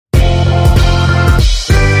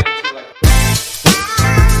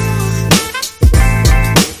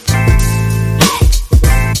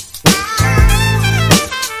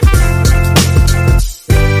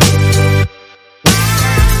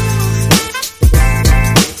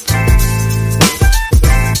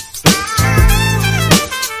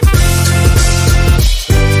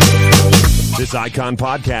This Icon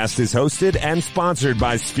podcast is hosted and sponsored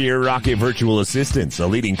by Sphere Rocket Virtual Assistants, a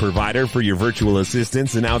leading provider for your virtual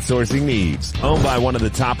assistants and outsourcing needs. Owned by one of the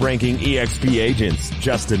top-ranking EXP agents,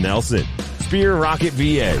 Justin Nelson. Sphere Rocket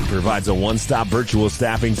VA provides a one-stop virtual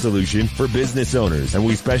staffing solution for business owners, and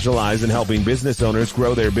we specialize in helping business owners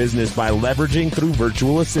grow their business by leveraging through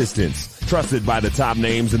virtual assistants. Trusted by the top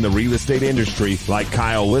names in the real estate industry like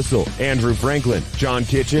Kyle Whistle, Andrew Franklin, John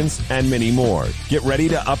Kitchens, and many more. Get ready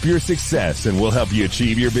to up your success and we'll help you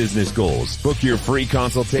achieve your business goals. Book your free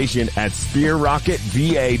consultation at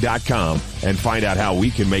sphererocketva.com and find out how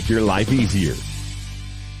we can make your life easier.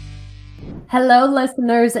 Hello,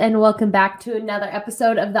 listeners, and welcome back to another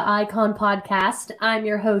episode of the Icon Podcast. I'm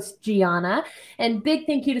your host, Gianna, and big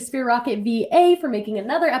thank you to Sphere Rocket VA for making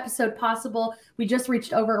another episode possible. We just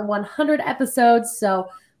reached over 100 episodes, so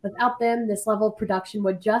without them, this level of production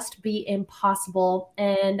would just be impossible.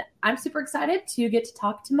 And I'm super excited to get to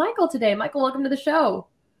talk to Michael today. Michael, welcome to the show.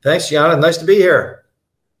 Thanks, Gianna. Nice to be here.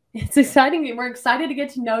 It's exciting. We're excited to get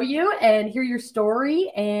to know you and hear your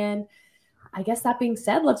story. And I guess that being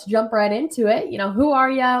said, let's jump right into it. You know, who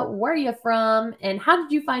are you? Where are you from? And how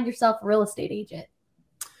did you find yourself a real estate agent?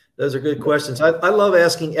 Those are good questions. I love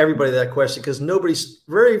asking everybody that question because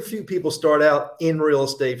very few people start out in real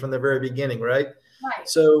estate from the very beginning, right? Right.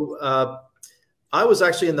 So I was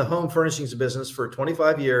actually in the home furnishings business for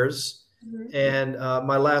 25 years. Mm-hmm. And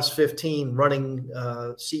my last 15 running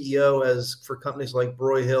CEO for companies like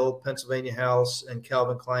Broyhill, Pennsylvania House, and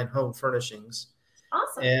Calvin Klein Home Furnishings.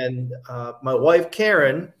 Awesome. And my wife,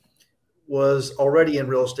 Karen, was already in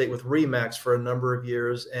real estate with RE/MAX for a number of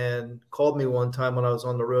years and called me one time when I was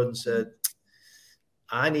on the road and said,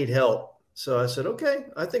 I need help. So I said, okay,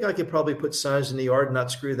 I think I could probably put signs in the yard and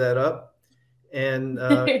not screw that up. And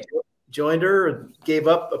joined her and gave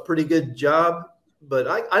up a pretty good job. But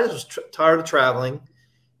I was tired of traveling.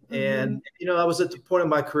 And, you know, I was at the point in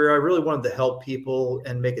my career, I really wanted to help people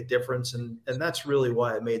and make a difference. And that's really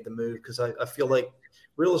why I made the move, because I feel like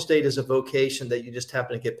real estate is a vocation that you just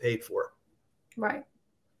happen to get paid for. Right.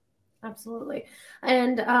 Absolutely.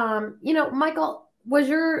 And, you know, Michael,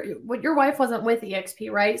 your wife wasn't with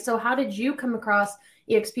EXP, right? So how did you come across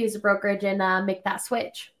EXP as a brokerage and make that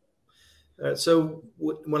switch? So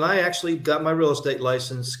when I actually got my real estate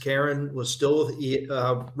license, Karen was still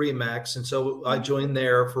with RE/MAX. And so I joined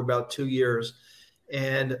there for about 2 years.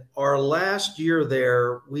 And our last year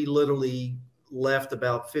there, we literally left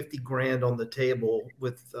about 50 grand on the table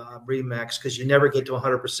with RE/MAX because you never get to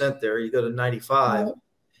 100% there. You go to 95. Right.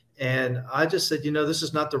 And I just said, you know, this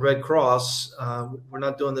is not the Red Cross. We're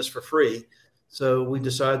not doing this for free. So we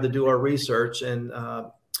decided to do our research, and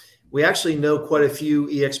we actually know quite a few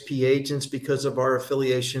EXP agents because of our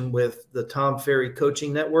affiliation with the Tom Ferry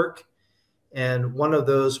Coaching Network. And one of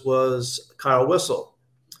those was Kyle Whistle.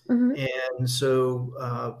 Mm-hmm. And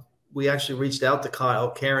so we actually reached out to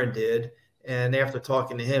Kyle, Karen did. And after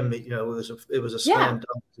talking to him, you know, it was a slam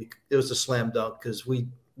dunk. It was a slam dunk because when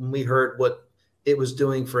we heard what it was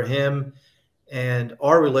doing for him and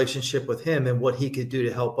our relationship with him and what he could do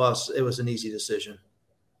to help us, it was an easy decision.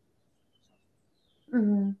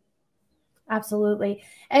 Mm-hmm. Absolutely.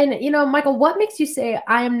 And, you know, Michael, what makes you say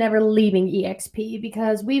I am never leaving EXP?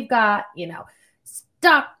 Because we've got, you know,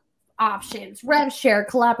 stock options, rev share,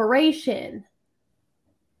 collaboration.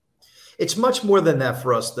 It's much more than that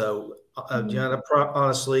for us, though, Gianna,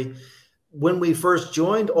 honestly. When we first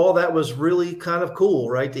joined, all that was really kind of cool,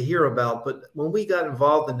 right, to hear about. But when we got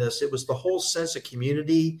involved in this, it was the whole sense of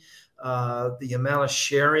community, the amount of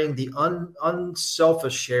sharing, the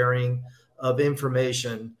unselfish sharing of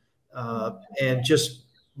information. And just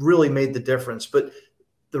really made the difference. But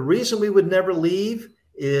the reason we would never leave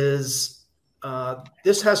is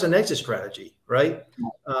this has an exit strategy, right?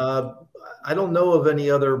 I don't know of any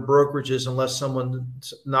other brokerages, unless someone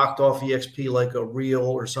knocked off EXP like a Real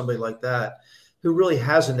or somebody like that, who really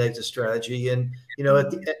has an exit strategy. And, you know,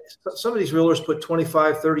 some of these realtors put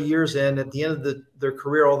 25, 30 years in. At the end of their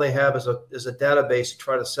career, all they have is a database to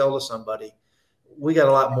try to sell to somebody. We got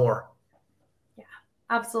a lot more.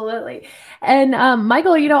 Absolutely. And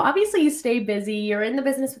Michael, you know, obviously you stay busy. You're in the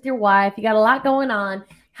business with your wife. You got a lot going on.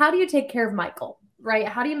 How do you take care of Michael, right?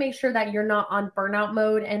 How do you make sure that you're not on burnout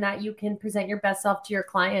mode and that you can present your best self to your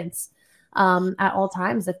clients at all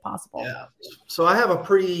times if possible? Yeah. So I have a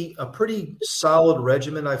pretty solid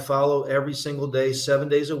regimen I follow every single day, 7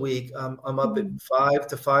 days a week. I'm up at 5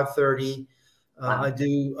 to 5:30. Wow. I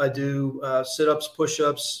do sit-ups,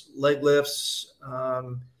 push-ups, leg lifts.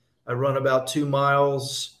 I run about 2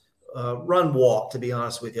 miles, walk, to be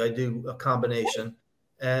honest with you. I do a combination,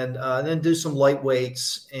 and then do some light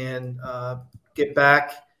weights and get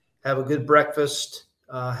back, have a good breakfast,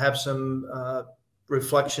 have some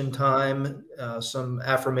reflection time, some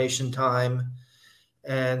affirmation time.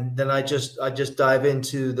 And then I just dive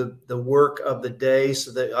into the work of the day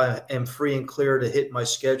so that I am free and clear to hit my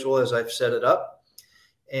schedule as I've set it up.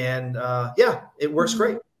 And it works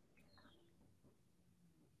great.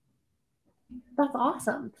 That's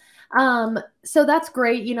awesome. So that's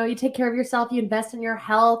great. You take care of yourself, you invest in your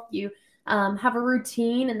health, you have a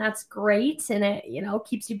routine, and that's great. And it,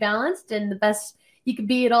 keeps you balanced and the best you can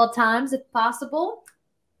be at all times if possible.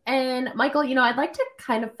 And Michael, I'd like to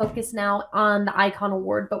kind of focus now on the Icon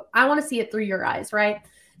Award, but I want to see it through your eyes, right?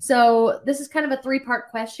 So this is kind of a 3-part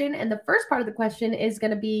question. And the first part of the question is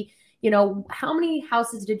going to be, how many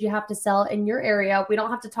houses did you have to sell in your area? We don't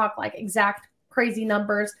have to talk like exact crazy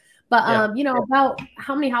numbers, but, about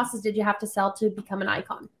how many houses did you have to sell to become an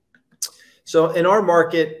icon? So in our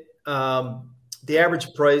market, the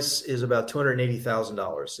average price is about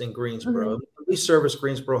 $280,000 in Greensboro. Mm-hmm. We service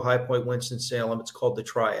Greensboro, High Point, Winston-Salem. It's called the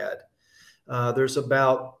Triad. There's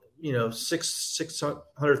about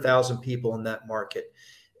 600,000 people in that market.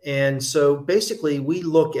 And so basically we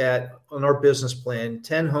look at, on our business plan,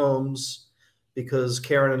 10 homes, because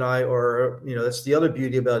Karen and I are, that's the other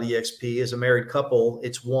beauty about EXP. As a married couple,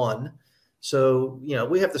 it's one. So,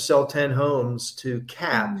 we have to sell 10 homes to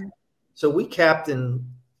cap. Mm-hmm. So we capped in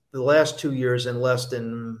the last 2 years in less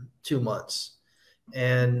than 2 months.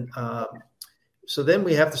 And so then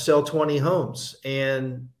we have to sell 20 homes.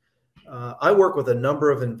 And I work with a number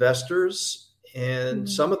of investors, and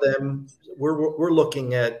some of them we're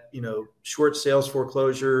looking at, short sales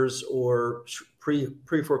foreclosures or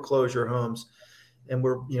pre-foreclosure homes. And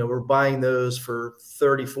we're buying those for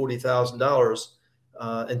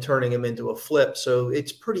 $30,000-$40,000 and turning them into a flip. So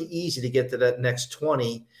it's pretty easy to get to that next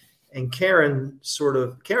 20. And Karen's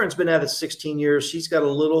been at it 16 years. She's got a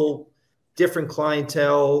little different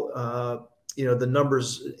clientele. The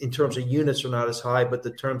numbers in terms of units are not as high, but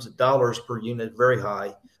the terms of dollars per unit very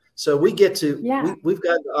high. So we get to, we've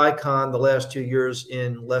got the Icon the last 2 years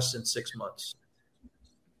in less than 6 months.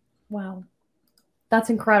 Wow. That's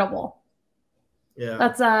incredible. Yeah.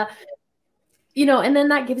 That's, and then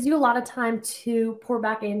that gives you a lot of time to pour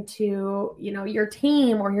back into, your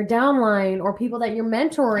team or your downline or people that you're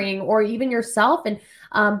mentoring or even yourself and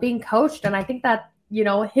being coached. And I think that,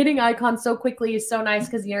 hitting Icon so quickly is so nice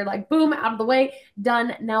because you're like, boom, out of the way,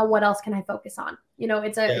 done. Now what else can I focus on?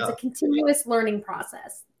 It's a continuous learning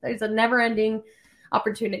process. There's a never ending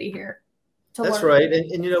opportunity here. That's right.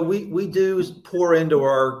 And we do pour into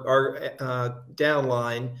our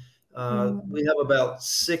downline. We have about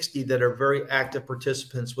 60 that are very active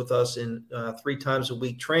participants with us in 3 times a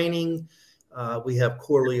week training. We have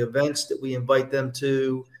quarterly events that we invite them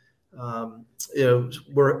to.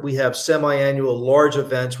 We have semi-annual large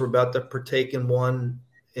events. We're about to partake in one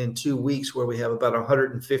in 2 weeks where we have about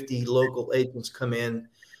 150 local agents come in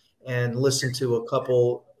and listen to a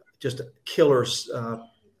couple just killer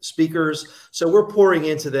speakers. So we're pouring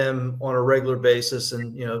into them on a regular basis,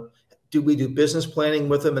 and we do business planning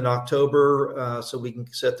with them in October so we can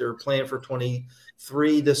set their plan for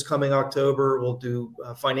 23 this coming October. We'll do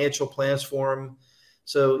financial plans for them.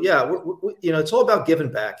 So it's all about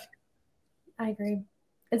giving back. I agree.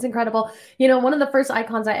 It's incredible. One of the first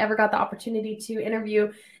icons I ever got the opportunity to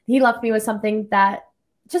interview, he left me with something that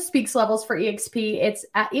just speaks levels for EXP. It's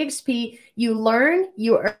at EXP, you learn,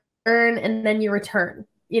 you earn, and then you return,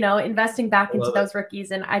 investing back into those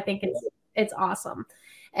rookies. And I think it's awesome.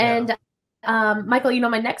 And Michael,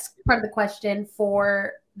 my next part of the question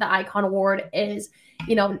for the Icon Award is,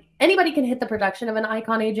 anybody can hit the production of an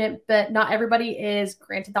Icon agent, but not everybody is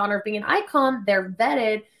granted the honor of being an Icon. They're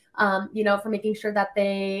vetted, for making sure that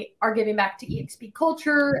they are giving back to EXP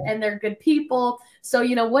culture and they're good people. So,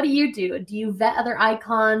 what do you do? Do you vet other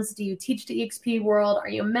Icons? Do you teach the EXP world? Are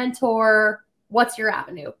you a mentor? What's your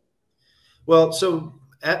avenue? Well, so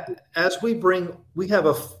as we have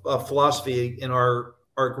a philosophy in our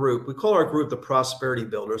group. We call our group the Prosperity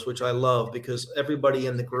Builders, which I love because everybody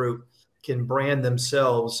in the group can brand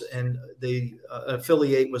themselves and they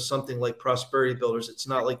affiliate with something like Prosperity Builders. It's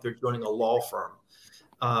not like they're joining a law firm.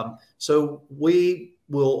 So we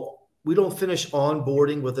don't finish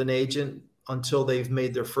onboarding with an agent until they've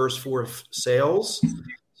made their first 4 sales.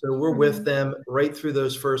 So we're with them right through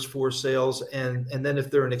those first 4 sales. And then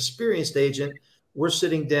if they're an experienced agent, we're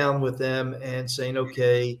sitting down with them and saying,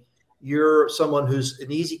 okay, you're someone who's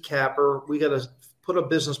an easy capper. We got to put a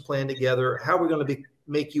business plan together. How are we going to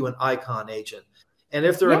make you an Icon agent? And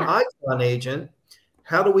if they're an Icon agent,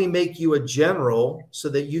 how do we make you a general so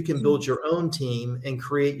that you can build your own team and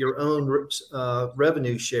create your own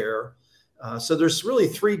revenue share? So there's really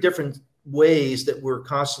 3 different ways that we're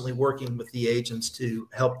constantly working with the agents to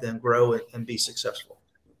help them grow and be successful.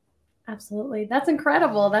 Absolutely. That's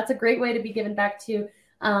incredible. That's a great way to be given back to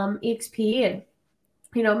EXP and,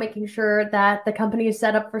 making sure that the company is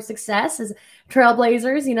set up for success as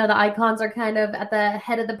trailblazers. The icons are kind of at the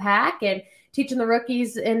head of the pack and teaching the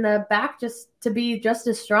rookies in the back just to be just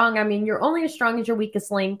as strong. I mean, you're only as strong as your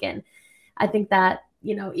weakest link. And I think that,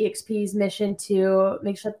 EXP's mission to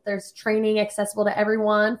make sure that there's training accessible to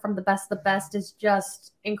everyone from the best of the best is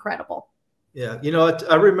just incredible. Yeah.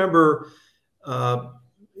 I remember,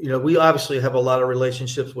 we obviously have a lot of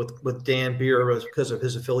relationships with Dan Beer because of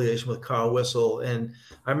his affiliation with Carl Whistle. And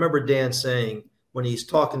I remember Dan saying when he's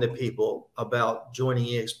talking to people about joining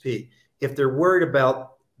EXP, if they're worried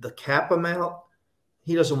about the cap amount,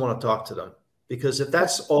 he doesn't want to talk to them, because if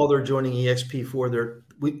that's all they're joining EXP for,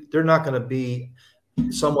 they're not going to be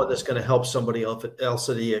someone that's going to help somebody else at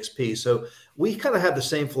EXP. So we kind of have the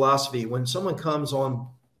same philosophy. When someone comes on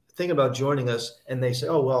thinking about joining us and they say,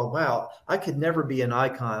 oh, well, wow, I could never be an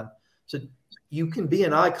icon. So you can be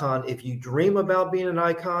an icon if you dream about being an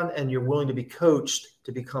icon and you're willing to be coached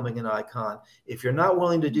to becoming an icon. If you're not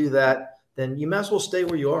willing to do that, then you might as well stay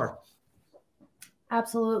where you are.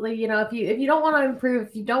 Absolutely. If you don't want to improve,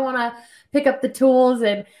 if you don't want to pick up the tools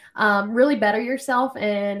and really better yourself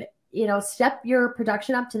and, step your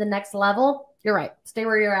production up to the next level, you're right. Stay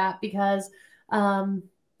where you're at, because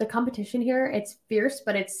the competition here, it's fierce,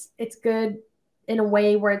 but it's good in a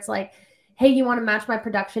way where it's like, hey, you want to match my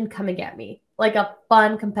production? Come and get me. Like a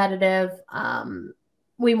fun, competitive,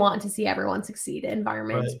 we want to see everyone succeed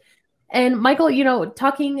environment. Right. And Michael,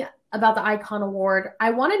 talking about the Icon Award,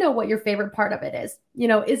 I want to know what your favorite part of it is.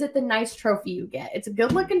 Is it the nice trophy you get? It's a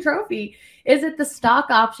good looking trophy. Is it the stock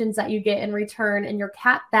options that you get in return and your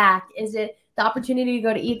cap back? Is it the opportunity to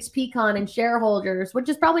go to EXPCon and shareholders, which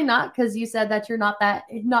is probably not, because you said that you're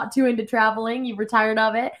not too into traveling. You've retired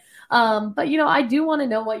of it. But I do want to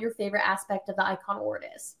know what your favorite aspect of the Icon Award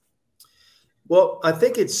is. Well, I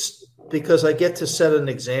think it's because I get to set an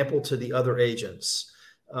example to the other agents.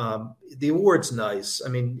 The award's nice. I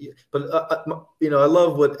mean, but I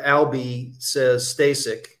love what Albie says,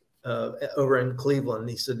 Stasic, over in Cleveland.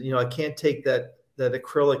 He said, I can't take that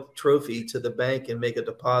acrylic trophy to the bank and make a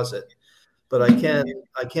deposit, but I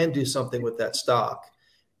can do something with that stock,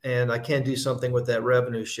 and I can do something with that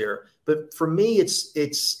revenue share. But for me,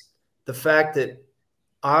 it's the fact that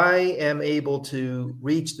I am able to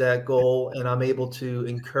reach that goal, and I'm able to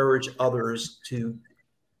encourage others to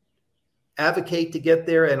advocate to get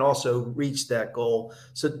there and also reach that goal.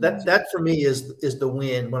 So that for me is the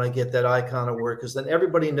win when I get that Icon Award, because then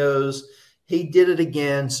everybody knows he did it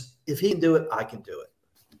again. If he can do it, I can do it.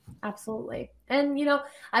 Absolutely. And,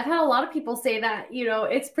 I've had a lot of people say that,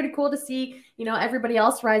 it's pretty cool to see, everybody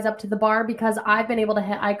else rise up to the bar, because I've been able to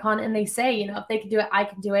hit Icon, and they say, if they can do it, I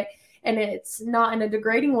can do it. And it's not in a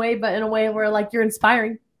degrading way, but in a way where like you're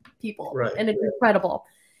inspiring people. Right. And it's incredible.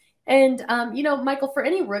 And, Michael, for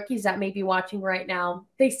any rookies that may be watching right now,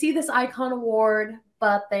 they see this Icon Award,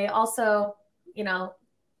 but they also,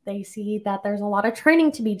 they see that there's a lot of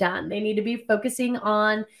training to be done. They need to be focusing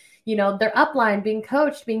on, their upline, being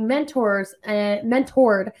coached, being mentored,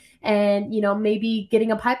 and, maybe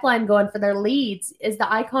getting a pipeline going for their leads. Is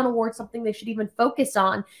the Icon Award something they should even focus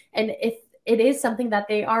on? And if it is something that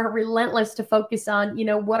they are relentless to focus on,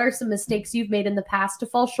 what are some mistakes you've made in the past to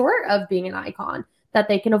fall short of being an icon that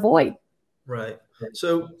they can avoid? Right.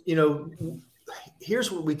 So,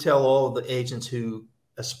 here's what we tell all of the agents who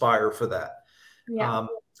aspire for that. Yeah.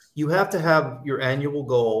 You have to have your annual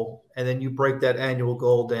goal, and then you break that annual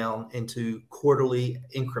goal down into quarterly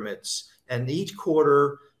increments. And each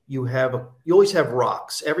quarter you always have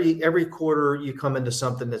rocks. Every quarter you come into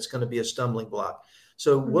something that's going to be a stumbling block.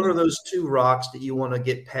 So what are those 2 rocks that you want to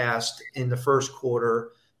get past in the first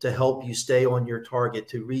quarter to help you stay on your target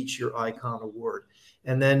to reach your Icon Award?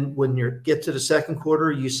 And then when you get to the second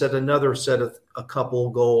quarter, you set another set of a couple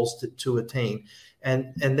of goals to attain.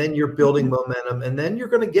 And then you're building momentum, and then you're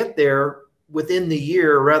going to get there within the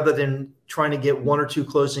year, rather than trying to get 1 or 2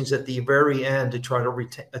 closings at the very end to try to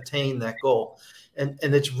attain that goal. And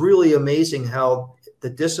it's really amazing how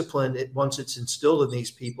the discipline, once it's instilled in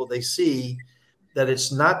these people, they see that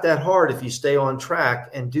it's not that hard if you stay on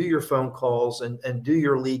track and do your phone calls and do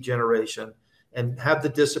your lead generation and have the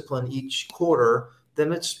discipline each quarter.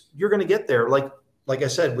 Then you're going to get there. Like I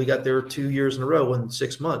said, we got there 2 years in a row in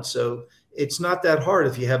 6 months. So it's not that hard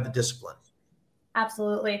if you have the discipline.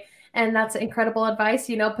 Absolutely. And that's incredible advice.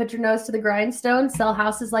 Put your nose to the grindstone, sell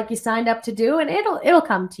houses like you signed up to do, and it'll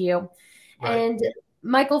come to you. Right. And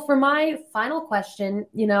Michael, for my final question,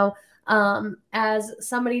 as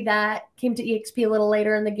somebody that came to EXP a little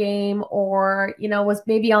later in the game, or, was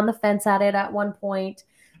maybe on the fence at it at one point.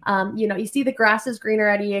 You see the grass is greener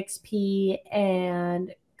at EXP,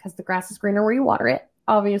 and because the grass is greener where you water it,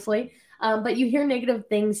 obviously. But you hear negative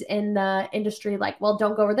things in the industry like, well,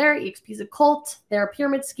 don't go over there. EXP is a cult. They're a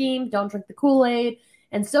pyramid scheme. Don't drink the Kool-Aid,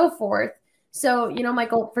 and so forth. So,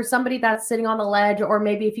 Michael, for somebody that's sitting on the ledge, or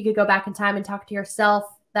maybe if you could go back in time and talk to yourself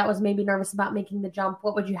that was maybe nervous about making the jump,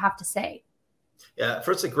 what would you have to say? Yeah,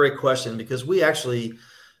 first, a great question, because we actually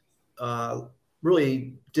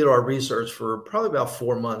really did our research for probably about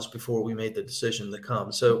 4 months before we made the decision to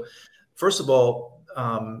come. So first of all,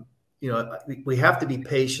 we have to be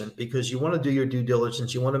patient, because you want to do your due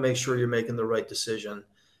diligence. You want to make sure you're making the right decision,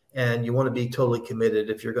 and you want to be totally committed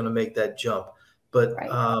if you're going to make that jump. But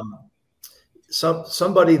right.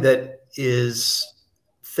 Somebody that is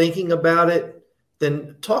thinking about it,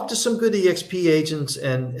 then talk to some good EXP agents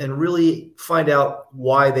and really find out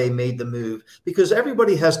why they made the move, because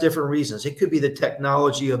everybody has different reasons. It could be the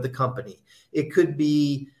technology of the company. It could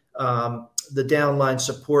be the downline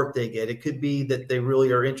support they get. It could be that they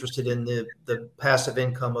really are interested in the passive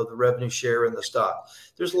income of the revenue share and the stock.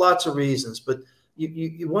 There's lots of reasons, but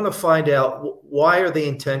you want to find out why are they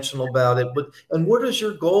intentional about it, and what is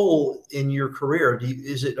your goal in your career?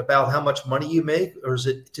 Is it about how much money you make, or is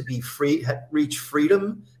it to be free, reach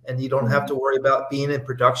freedom, and you don't have to worry about being in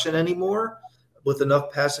production anymore with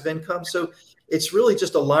enough passive income? So it's really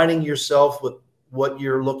just aligning yourself with what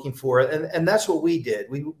you're looking for, and that's what we did.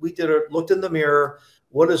 We looked in the mirror.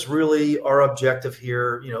 What is really our objective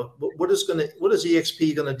here? What is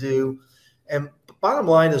EXP going to do? And bottom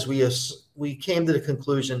line is we came to the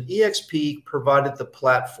conclusion EXP provided the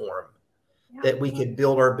platform that we could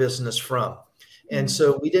build our business from. And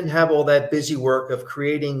so we didn't have all that busy work of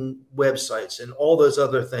creating websites and all those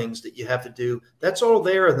other things that you have to do. That's all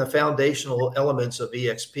there in the foundational elements of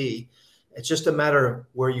EXP. It's just a matter of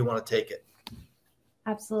where you want to take it.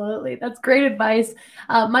 Absolutely. That's great advice.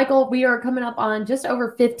 Michael, we are coming up on just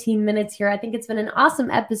over 15 minutes here. I think it's been an awesome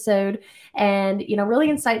episode, and, really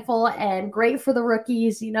insightful and great for the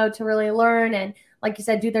rookies, to really learn. And like you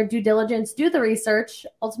said, do their due diligence, do the research.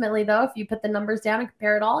 Ultimately, though, if you put the numbers down and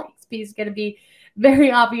compare it all, EXP is going to be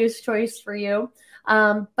very obvious choice for you.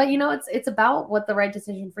 But, it's about what the right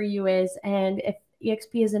decision for you is. And if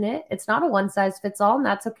EXP isn't it, it's not a one size fits all, and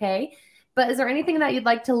that's okay. But is there anything that you'd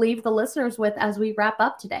like to leave the listeners with as we wrap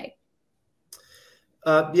up today?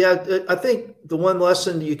 I think the one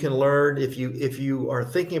lesson you can learn if you are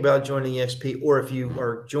thinking about joining EXP, or if you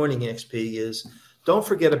are joining EXP, is don't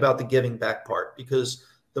forget about the giving back part, because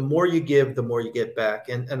the more you give, the more you get back.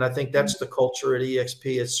 And I think that's the culture at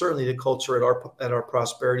EXP. It's certainly the culture at our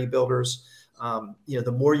Prosperity Builders.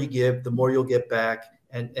 The more you give, the more you'll get back,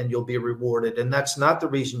 and you'll be rewarded. And that's not the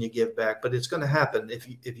reason you give back, but it's going to happen if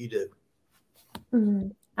you do.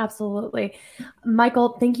 Absolutely.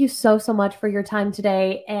 Michael, thank you so much for your time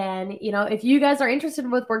today. And, if you guys are interested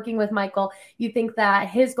with working with Michael, you think that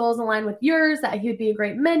his goals align with yours, that he would be a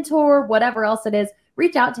great mentor, whatever else it is,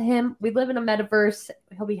 reach out to him. We live in a metaverse.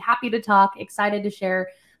 He'll be happy to talk, excited to share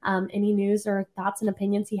any news or thoughts and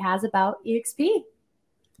opinions he has about EXP.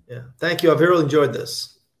 Yeah. Thank you. I've really enjoyed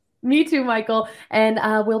this. Me too, Michael. And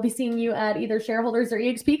we'll be seeing you at either Shareholders or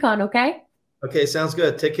EXPCon. Okay. Okay. Sounds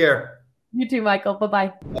good. Take care. You too, Michael.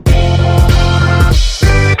 Bye-bye.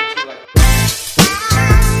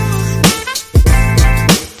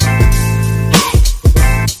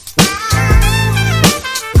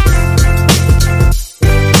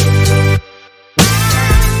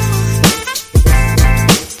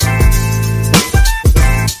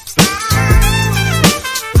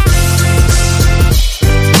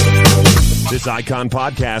 This Icon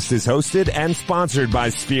podcast is hosted and sponsored by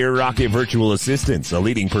Sphere Rocket Virtual Assistants, a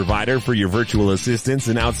leading provider for your virtual assistants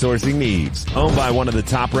and outsourcing needs. Owned by one of the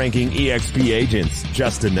top-ranking EXP agents,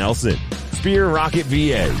 Justin Nelson. Sphere Rocket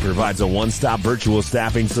VA provides a one-stop virtual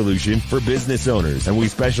staffing solution for business owners, and we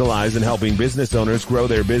specialize in helping business owners grow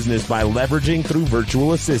their business by leveraging through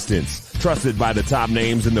virtual assistants. Trusted by the top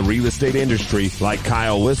names in the real estate industry like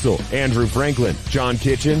Kyle Whistle, Andrew Franklin, John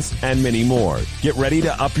Kitchens, and many more. Get ready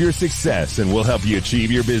to up your success, and we'll help you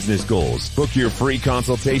achieve your business goals. Book your free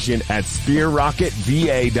consultation at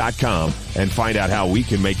SphereRocketVA.com and find out how we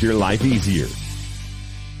can make your life easier.